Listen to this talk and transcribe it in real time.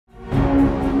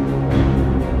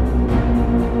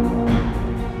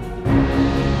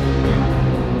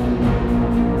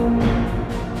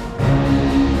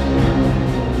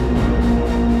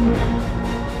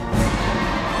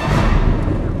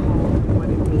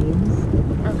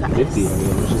50. I mean,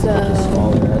 it's just a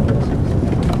smaller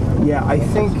address. Yeah, I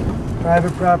think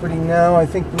private property now. I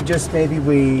think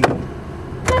we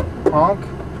honk.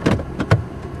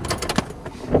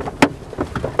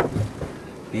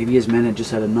 Maybe his men had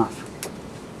just had enough.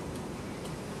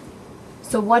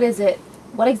 So what is it?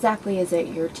 What exactly is it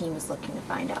your team is looking to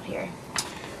find out here?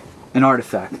 An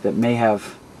artifact that may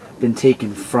have been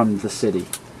taken from the city.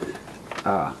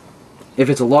 If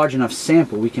it's a large enough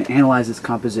sample, we can analyze its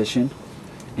composition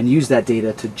and use that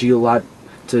data to geolocate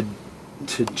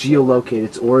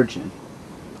its origin.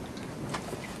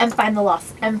 And find the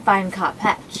lost, and find Cop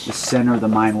Patch. The center of the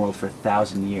mine world for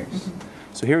 1,000 years. Mm-hmm.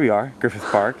 So here we are, Griffith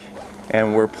Park,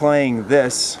 and we're playing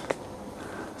this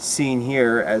scene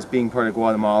here as being part of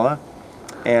Guatemala.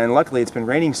 And luckily it's been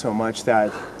raining so much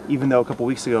that even though a couple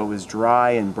weeks ago it was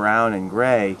dry and brown and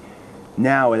gray,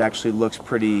 now it actually looks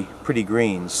pretty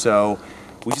green. So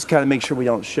we just gotta make sure we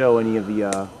don't show any of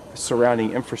the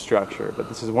surrounding infrastructure. But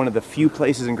this is one of the few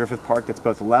places in Griffith Park that's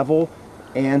both level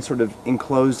and sort of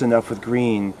enclosed enough with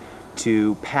green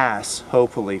to pass,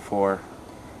 hopefully, for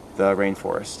the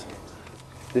rainforest.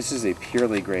 This is a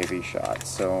purely gravy shot,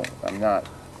 so I'm not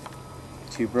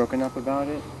too broken up about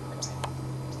it.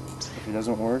 If it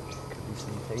doesn't work, Could be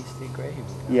some tasty gravy.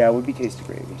 yeah, it would be tasty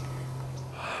gravy.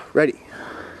 Ready.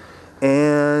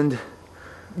 And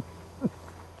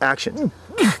action.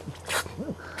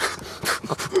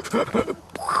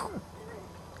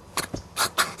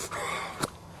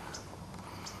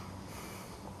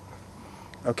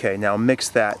 Okay, now mix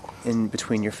that in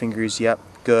between your fingers. Yep,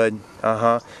 good.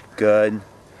 Good.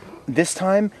 This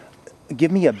time,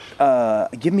 give me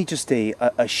just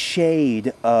a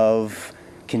shade of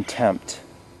contempt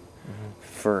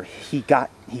for he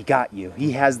got you.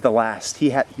 He has the last. He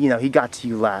got to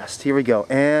you last. Here we go.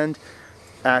 And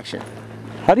action.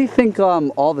 How do you think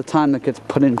all the time that gets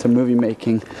put into movie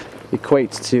making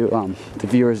equates to the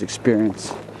viewer's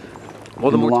experience? Well,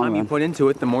 the in the more long time you run? put into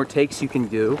it, the more takes you can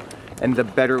do, and the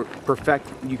better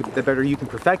you can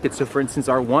perfect it. So, for instance,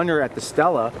 our oneer at the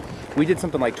Stella, we did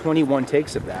something like 21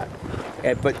 takes of that,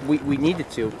 but we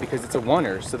needed to because it's a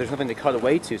oneer, so there's nothing to cut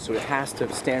away to, so it has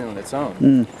to stand on its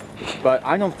own. But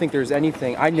I don't think there's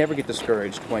anything. I never get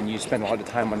discouraged when you spend a lot of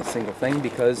time on a single thing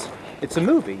because it's a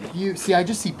movie. You see, I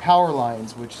just see power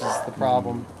lines, which is the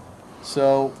problem.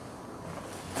 So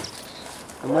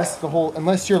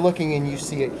unless you're looking and you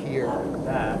see it here.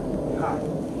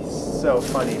 So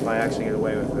funny if I actually get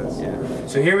away with this. Yeah.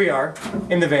 So here we are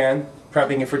in the van,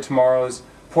 prepping it for tomorrow's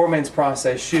Poor Man's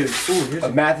Process shoot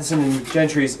of Matheson and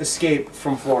Gentry's escape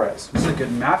from Flores. This is a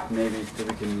good map, maybe, that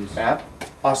we can use. Map?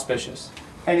 Auspicious.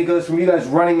 And it goes from you guys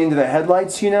running into the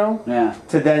headlights, Yeah.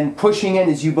 to then pushing in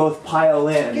as you both pile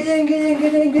in. Get in, get in,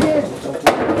 get in, get in.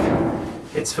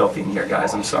 It's filthy in here,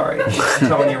 guys, I'm sorry. I'm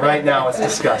telling you right now, it's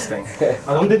disgusting.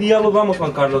 ¿A dónde diablos vamos,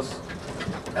 Juan Carlos?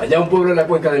 Allá un pueblo en la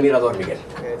cuenca del Mirador, Miguel.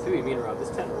 Okay, that's what you mean, Rob. This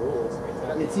 10 rules.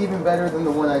 Right? It's even better than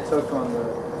the one I took on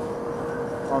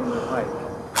the hike.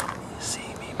 You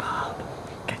see me, Bob?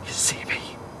 Can you see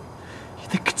me? You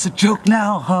think it's a joke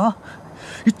now, huh?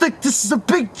 You think this is a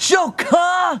big joke,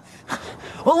 huh?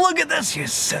 Well, look at this, you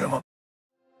son of a...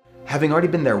 Having already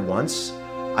been there once,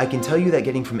 I can tell you that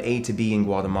getting from A to B in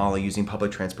Guatemala using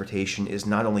public transportation is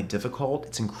not only difficult,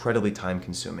 it's incredibly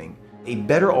time-consuming. A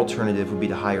better alternative would be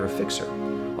to hire a fixer,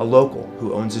 a local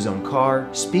who owns his own car,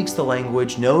 speaks the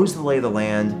language, knows the lay of the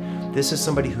land. This is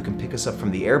somebody who can pick us up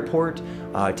from the airport,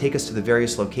 take us to the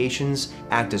various locations,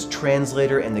 act as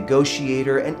translator and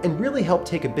negotiator, and really help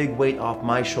take a big weight off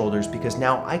my shoulders because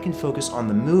now I can focus on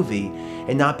the movie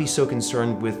and not be so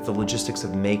concerned with the logistics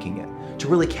of making it. To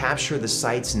really capture the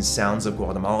sights and sounds of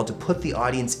Guatemala, to put the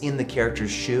audience in the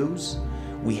character's shoes,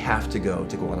 we have to go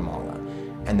to Guatemala.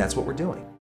 And that's what we're doing.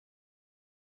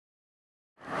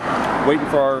 Waiting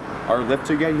for our lift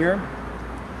to get here.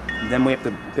 Then we have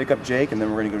to pick up Jake, and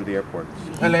then we're going to go to the airport.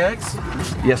 Alex?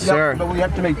 Yes, sir. But we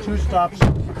have to make 2 stops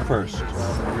first.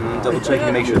 Double checking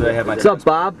to make sure that I have my... What's up,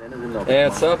 Bob? Hey,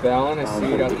 what's up, Alan? I see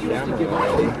you got the camera.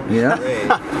 Yeah?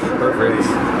 Perfect.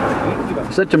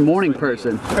 You're such a morning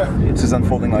person. This is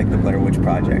unfolding like the Blair Witch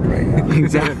Project right now.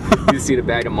 Exactly. You see the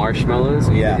bag of marshmallows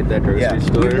and you hit that grocery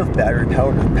store? We have enough battery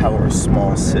power to power a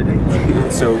small city.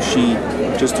 So she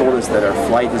just told us that our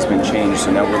flight has been changed,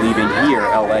 so now we're leaving here,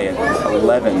 LA, at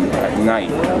 11 at night,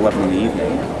 11 in the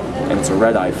evening. And it's a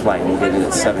red-eye flight, and we'll get in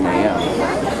at 7 a.m.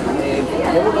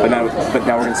 But now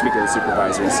we're going to speak to the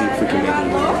supervisor and see if we can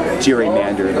maybe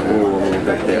gerrymander the rule a little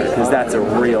bit there, because that's a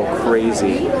real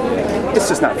crazy. It's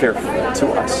just not fair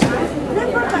to us. You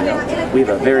know, we have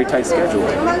a very tight schedule.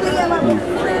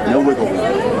 No wiggle room.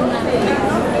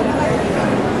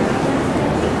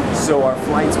 So our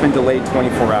flight's been delayed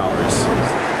 24 hours.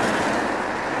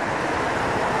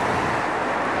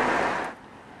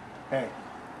 Hey.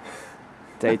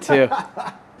 Day 2.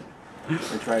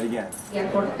 We'll try it again.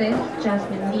 Cortez,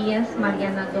 Jasmine Diaz,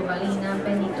 Mariana Dovalina,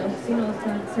 Benito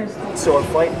Espinosa, So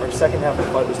our second half of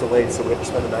the flight was delayed, so we have to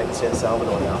spend the night in San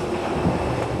Salvador now.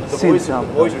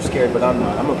 The boys are scared, but I'm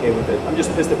not. I'm okay with it. I'm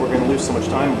just pissed that we're going to lose so much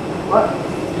time. What?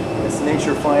 It's the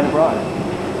nature of flying abroad.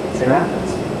 It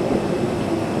happens.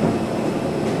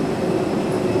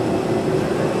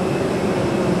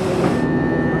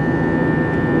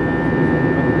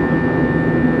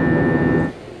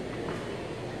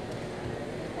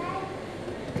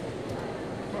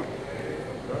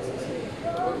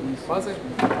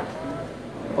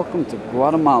 Welcome to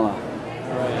Guatemala.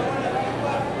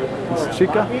 Miss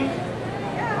Chica?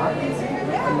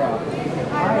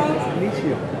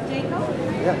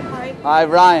 Hi,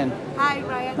 Ryan. Hi,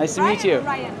 Ryan. Nice to meet you.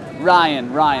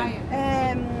 Ryan. Ryan.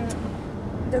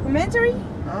 Documentary,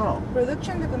 Oh.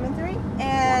 production documentary,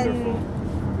 and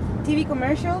TV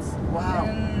commercials. Wow.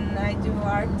 And I do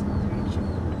art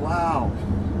direction. Wow.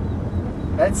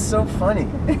 That's so funny.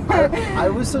 I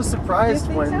was so surprised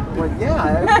You think when yeah,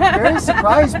 I'm very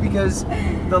surprised because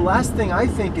the last thing I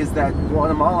think is that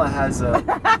Guatemala has a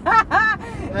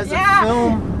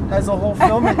whole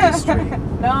film industry.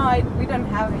 No, we don't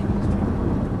have any industry.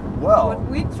 Well, But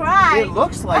we try. it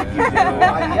looks like you do.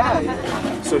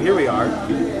 Yeah. So here we are,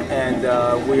 and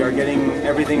we are getting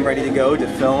everything ready to go to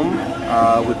film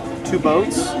with 2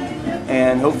 boats.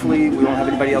 And hopefully we won't have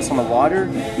anybody else on the water.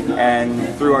 And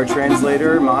through our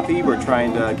translator, Mapi, we're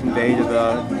trying to convey to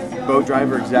the boat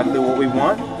driver exactly what we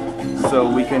want so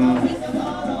we can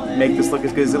make this look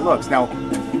as good as it looks. Now,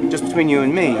 just between you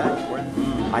and me,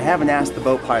 I haven't asked the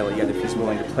boat pilot yet if he's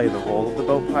willing to play the role of the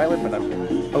boat pilot, but I'm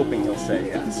hoping he'll say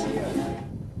yes.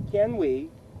 Can we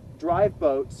drive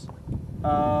boats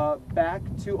back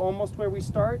to almost where we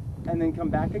start and then come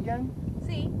back again?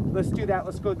 Sí. Let's do that.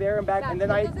 Let's go there and back, and then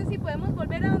Entonces, si podemos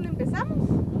volver a donde empezamos,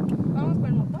 vamos con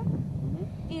el motor.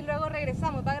 Y luego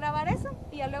regresamos, va a grabar eso,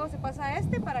 y ya luego se pasa a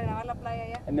para grabar la playa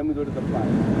allá. And then we go to the playa.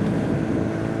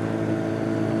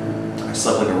 I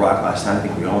slept like a rock last night, I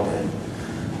think we all did.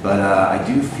 But I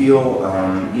do feel,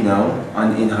 you know,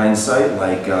 in hindsight,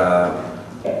 like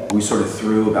we sort of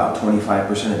threw about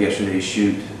 25% of yesterday's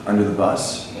shoot under the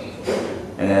bus.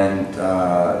 And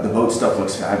the boat stuff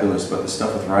looks fabulous, but the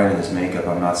stuff with Ryan and his makeup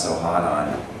I'm not so hot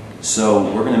on. So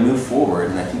we're going to move forward,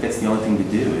 and I think that's the only thing to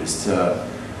do is to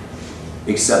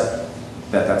accept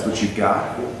that that's what you've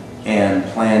got and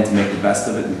plan to make the best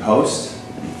of it in post,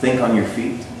 think on your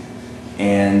feet,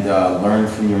 and learn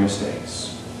from your mistakes.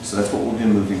 So that's what we'll do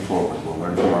moving forward. We'll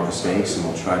learn from our mistakes, and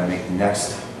we'll try to make the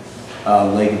next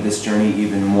leg of this journey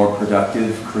even more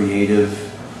productive, creative,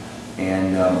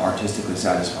 and artistically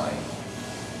satisfying.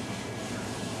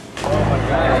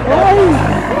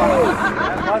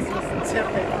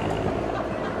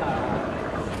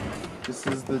 This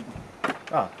is the.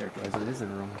 Oh, there it goes. It is a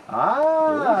room.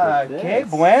 Ah, que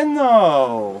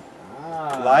bueno.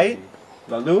 Light,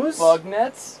 la luz. Bug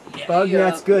nets? Bug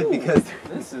net's good because.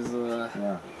 This is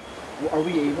Yeah. Are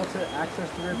we able to access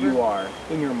the river? You are,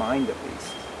 in your mind at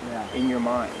least. Yeah. In your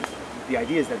mind. The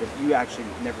idea is that if you actually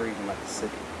never even left the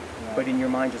city, but in your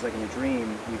mind, just like in a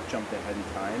dream, you've jumped ahead in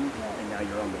time, and now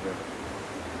you're on the river.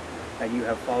 And you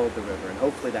have followed the river, and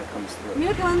hopefully that comes through.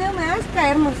 Mira que donde me vas a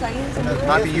caernos ahí.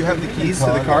 Mappy, you have the keys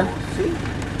to the car?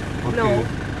 No.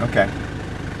 Okay.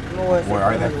 Where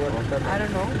are they? I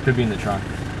don't know. It could be in the trunk.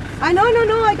 I know,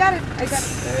 I got it. I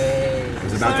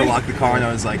was about to lock the car, and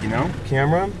I was like, you know,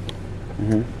 camera,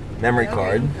 memory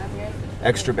card,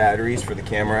 extra batteries for the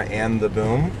camera, and the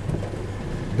boom.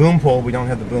 Boom pole, we don't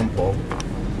have the boom pole.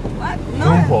 What? No.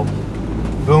 Boom pole.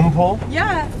 Boom pole?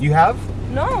 Yeah. You have?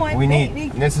 No, I We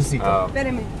need. Necesito.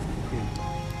 Espérame.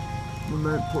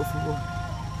 Por favor.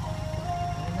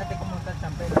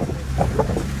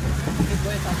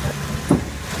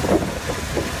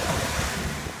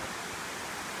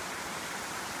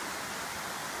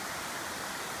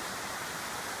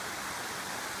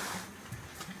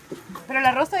 Pero el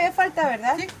arroz todavía falta,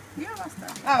 ¿verdad? Sí, ya basta.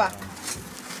 Ah, va.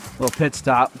 Little pit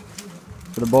stop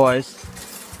for the boys.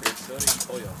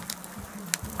 Pollo.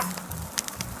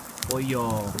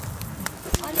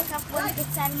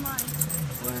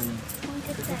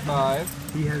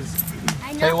 He has.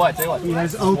 Tell you what. He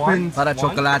has opened. Para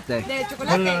chocolate. De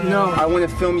chocolate. No, I want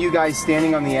to film you guys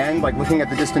standing on the end, like looking at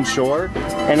the distant shore,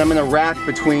 and I'm gonna rack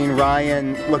between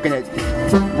Ryan, looking at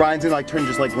Ryan's gonna like turn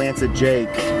just like glance at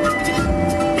Jake,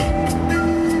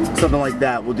 something like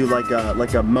that. We'll do like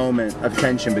a moment of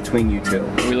tension between you two.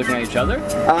 Are we looking at each other?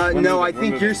 No, I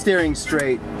think you're staring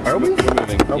straight. Are we? We're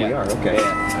moving. Oh, yeah. we are. Okay.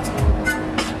 Yeah.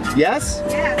 Yes?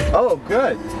 Yes. Oh,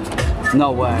 good.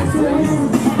 No way.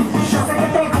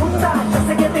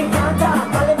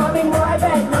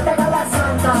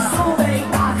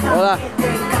 Hola.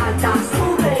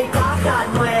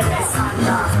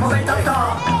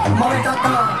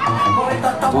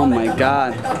 Oh my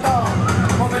God.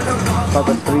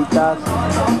 Papas fritas.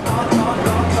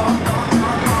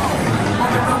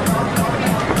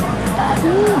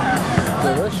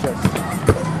 Delicious.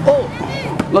 Oh,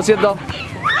 lo siento.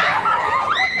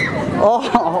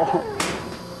 Oh.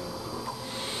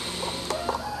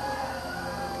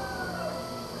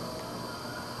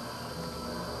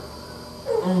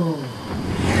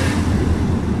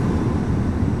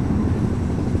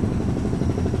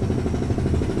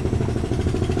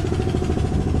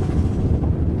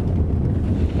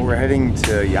 We're heading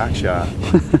to Yaksha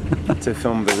to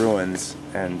film the ruins,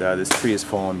 and this tree has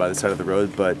fallen by the side of the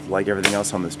road, but like everything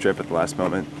else on this trip at the last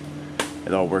moment,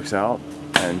 it all works out,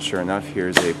 and sure enough,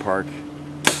 here's a park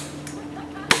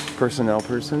personnel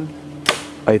person.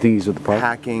 I think he's with the park.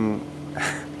 Hacking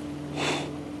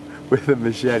with a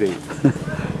machete.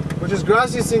 Muchas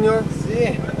gracias, señor.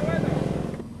 Sí.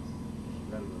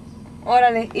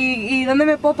 Órale, ¿y dónde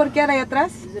me puedo parquear? ¿Ahí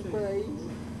atrás? Sí, se puede ahí.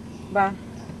 Va.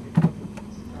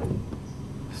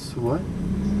 So what?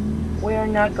 We are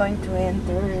not going to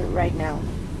enter right now.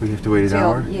 We have to wait an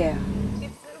hour? Yeah.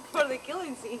 It's for the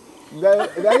killing scene.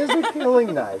 That is a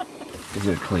killing knife. Is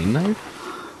it a clean knife?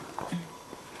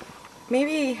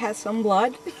 Maybe it has some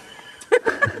blood.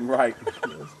 Right.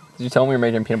 Did you tell him we were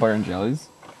making peanut butter and jellies?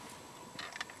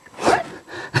 What?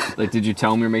 Like, did you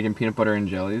tell him we were making peanut butter and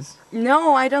jellies?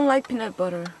 No, I don't like peanut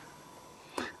butter.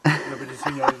 No, but did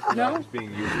you know that No. was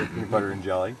being used with peanut butter and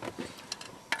jelly?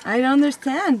 I don't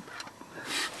understand.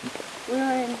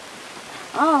 We're in...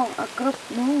 Oh, across...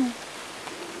 No.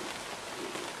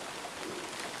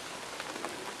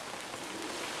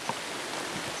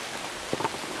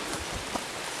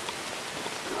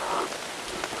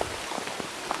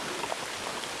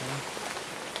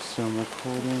 So I'm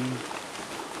recording.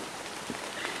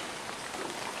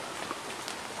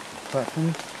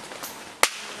 Platform.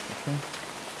 Okay.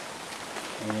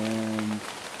 And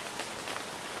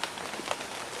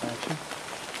action.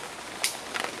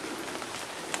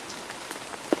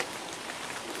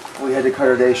 We had to cut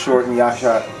our day short in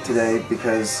Yaksha today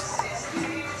because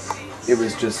it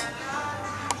just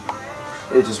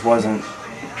wasn't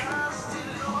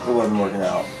working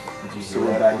out. So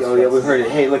we're back. Oh yeah, we heard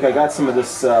it. Hey, look, I got some of this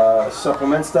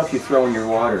supplement stuff you throw in your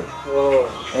water.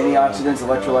 Antioxidants,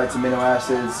 electrolytes, amino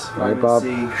acids, vitamin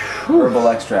C, herbal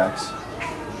extracts.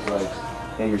 Like,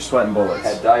 yeah, you're sweating bullets.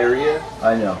 Had diarrhea,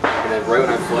 I know. and then right when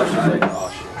I flushed, I was like, oh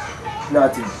shit.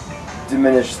 Not to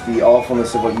diminish the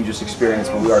awfulness of what you just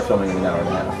experienced, but we are filming in an hour and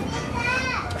a half.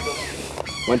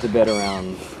 Went to bed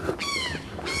around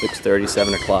 6:30,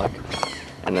 7 o'clock,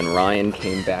 and then Ryan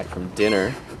came back from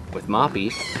dinner with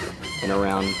Moppy, and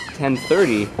around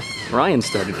 10:30, Ryan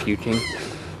started puking.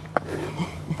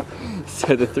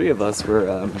 So the three of us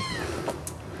were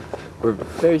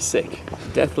very sick,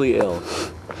 deathly ill.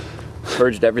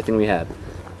 Purged everything we had.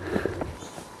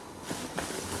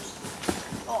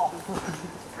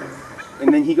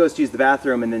 And then he goes to use the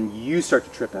bathroom, and then you start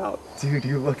to trip out. Dude,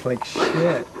 you look like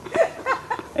shit.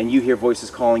 And you hear voices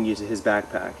calling you to his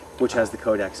backpack, which has the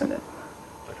codex in it.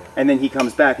 And then he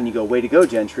comes back, and you go, "Way to go,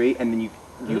 Gentry!" And then you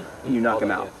knock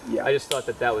him out. Yeah. I just thought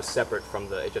that was separate from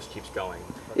the "it just keeps going."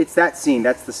 It's that scene.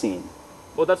 That's the scene.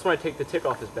 Well, that's when I take the tick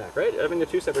off his back, right? I mean, they're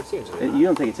two separate scenes. Right? You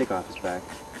don't take a tick off his back.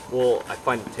 Well, I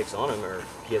find ticks on him, or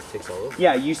he has ticks all over.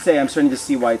 Yeah, you say, "I'm starting to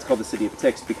see why it's called the City of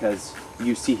Ticks," because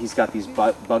you see he's got these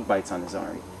bug bites on his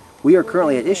arm. We are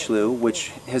currently at Ishlu,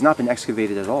 which has not been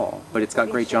excavated at all, but it's got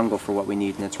great jungle for what we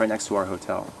need, and it's right next to our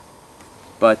hotel.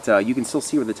 But you can still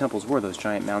see where the temples were, those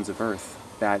giant mounds of earth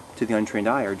that, to the untrained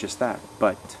eye, are just that.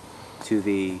 But to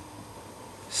the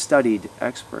studied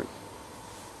expert,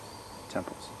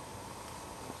 temples.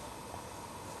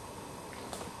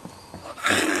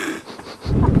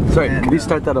 Sorry, can you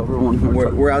start that over one more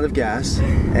time? We're out of gas,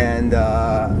 and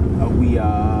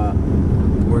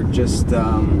we're just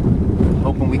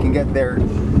hoping we can get there.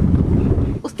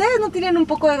 ¿Ustedes no tienen un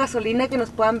poco de gasolina que nos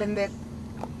puedan vender?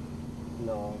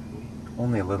 No.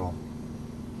 Only a little.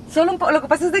 Solo un poco. Lo que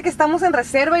pasa es de que estamos en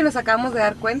reserva y nos acabamos de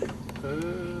dar cuenta.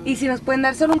 Y si nos pueden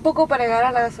dar solo un poco para llegar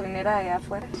a la gasolinera de allá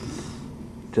afuera.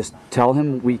 Just tell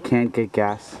him we can't get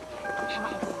gas.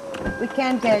 We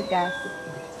can't get gas.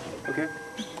 Okay.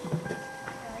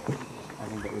 I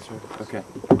think that was right. Okay.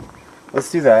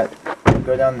 Let's do that.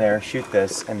 Go down there, shoot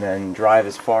this, and then drive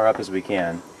as far up as we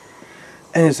can.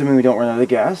 And assuming we don't run out of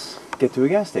gas, get to a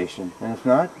gas station. And if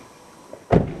not,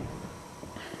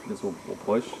 We'll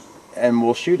push. And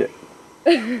we'll shoot it.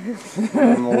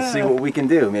 And we'll see what we can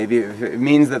do. Maybe if it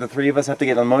means that the three of us have to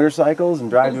get on motorcycles and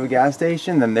drive to a gas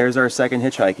station, then there's our second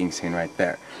hitchhiking scene right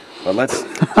there. But let's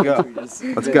go.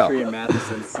 Let's go.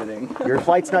 Your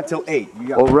flight's not till 8. You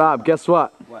got Well, Rob, guess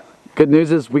what? What? Good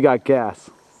news is we got gas.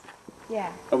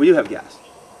 Yeah. Oh, we do have gas.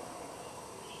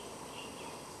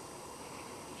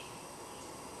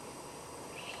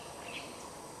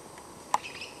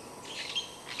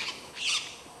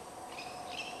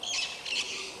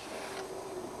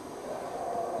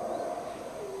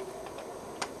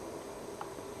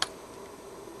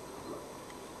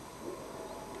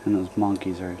 And those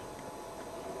monkeys are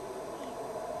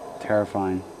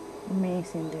terrifying.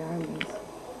 Amazing, they are amazing.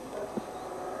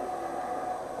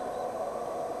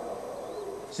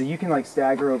 So you can like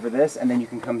stagger over this, and then you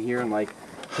can come here and like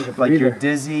you're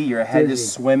dizzy, your head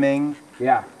is swimming.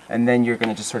 Yeah. And then you're going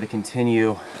to just sort of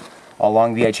continue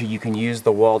along the edge here. You can use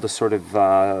the wall to sort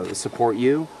of support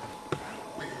you.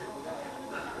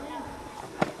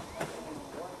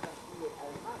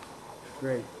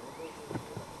 Great.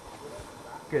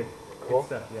 Good. Cool. Good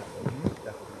stuff,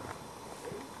 yeah.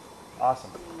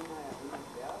 Awesome.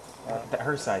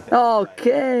 Her side.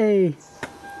 Okay.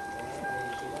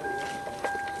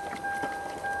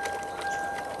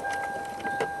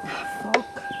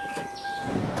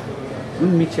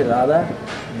 Un michelada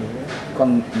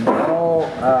con no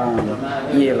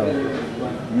hielo,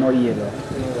 no hielo.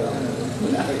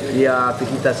 Y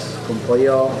fajitas con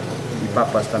pollo y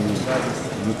papas también.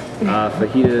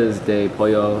 Fajitas de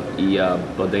pollo y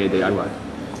botella de agua.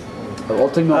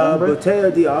 Último hombre. Botella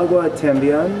de agua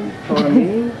también para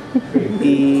mí.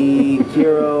 Y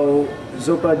quiero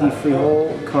sopa de frijol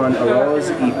con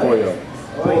arroz y pollo.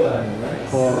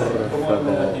 Por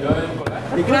favor.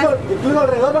 Incluso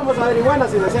alrededor vamos a ver iguanas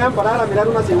si desean parar a mirar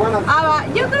unas iguanas. Ah,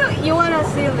 va. Yo creo, you wanna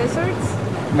see lizards?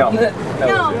 No.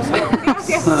 No.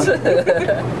 Gracias.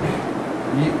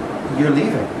 You're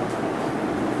leaving.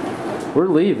 We're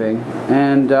leaving,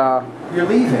 and You're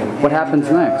leaving. what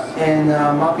happens next? And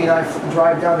Moppy and I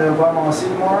drive down to Guatemala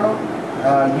City tomorrow.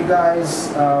 You guys,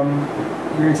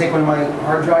 you're going to take one of my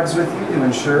hard drives with you to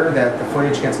ensure that the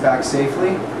footage gets back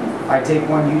safely. I take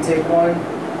one, you take one.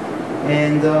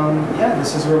 And yeah,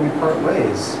 this is where we part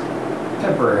ways.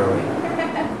 Temporarily.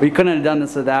 We couldn't have done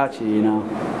this without you, you know.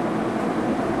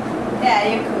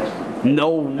 Yeah, you could. No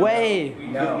way!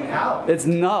 No. How? It's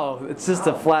no. It's just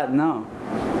a flat no.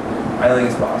 I think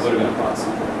it's possible. Would have been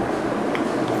possible.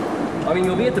 I mean,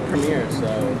 you'll be at the premiere, so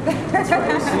that's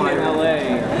right. See you in LA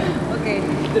Okay.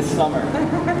 this summer.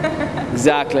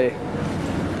 Exactly.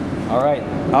 All right,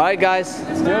 All right, guys.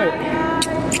 let's do it.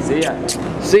 See ya.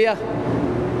 See ya.